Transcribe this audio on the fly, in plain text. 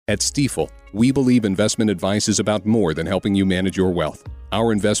At Stifel, we believe investment advice is about more than helping you manage your wealth.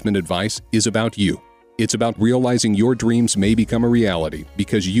 Our investment advice is about you. It's about realizing your dreams may become a reality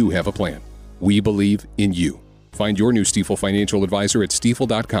because you have a plan. We believe in you. Find your new Stifel financial advisor at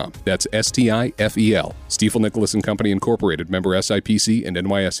stifel.com. That's STIFEL. Stifel Nicholas and Company Incorporated, member SIPC and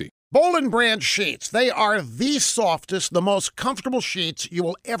NYSE. Boll & Branch sheets. They are the softest, the most comfortable sheets you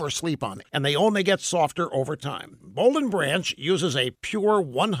will ever sleep on, and they only get softer over time. Boll & Branch uses a pure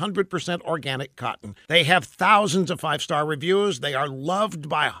 100% organic cotton. They have thousands of five-star reviews. They are loved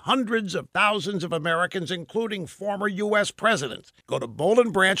by hundreds of thousands of Americans, including former U.S. presidents. Go to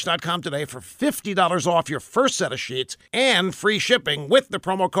bollandbranch.com today for $50 off your first set of sheets and free shipping with the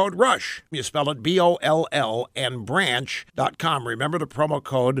promo code RUSH. You spell it B-O-L-L and branch.com. Remember the promo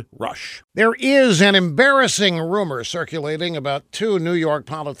code RUSH. There is an embarrassing rumor circulating about two New York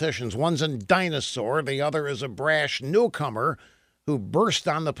politicians. One's a dinosaur, the other is a brash newcomer who burst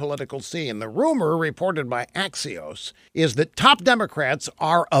on the political scene. The rumor, reported by Axios, is that top Democrats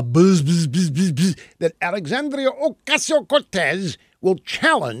are that Alexandria Ocasio-Cortez will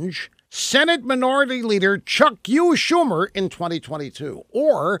challenge Senate Minority Leader Chuck U. Schumer in 2022,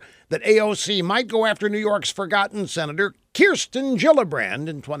 or that AOC might go after New York's forgotten Senator Kirsten Gillibrand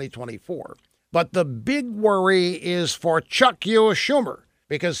in 2024. But the big worry is for Chuck U. Schumer,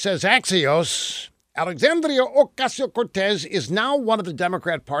 because, says Axios, Alexandria Ocasio-Cortez is now one of the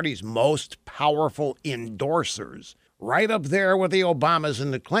Democrat Party's most powerful endorsers, right up there with the Obamas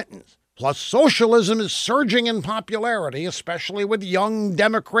and the Clintons. Plus, socialism is surging in popularity, especially with young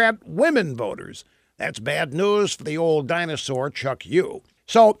Democrat women voters. That's bad news for the old dinosaur, Chuck U.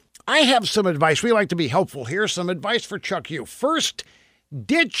 So I have some advice. We like to be helpful here. Some advice for Chuck U. First,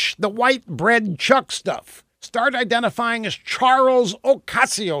 ditch the white bread Chuck stuff. Start identifying as Charles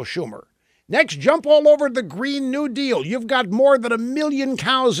Ocasio Schumer. Next, jump all over the Green New Deal. You've got more than 1 million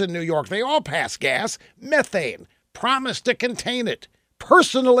cows in New York. They all pass gas, methane. Promise to contain it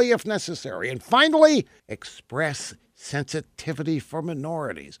personally if necessary. And finally, express sensitivity for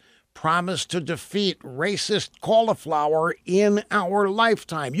minorities. Promise to defeat racist cauliflower in our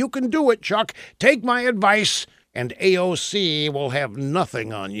lifetime. You can do it, Chuck. Take my advice, and AOC will have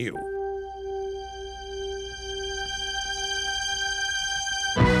nothing on you.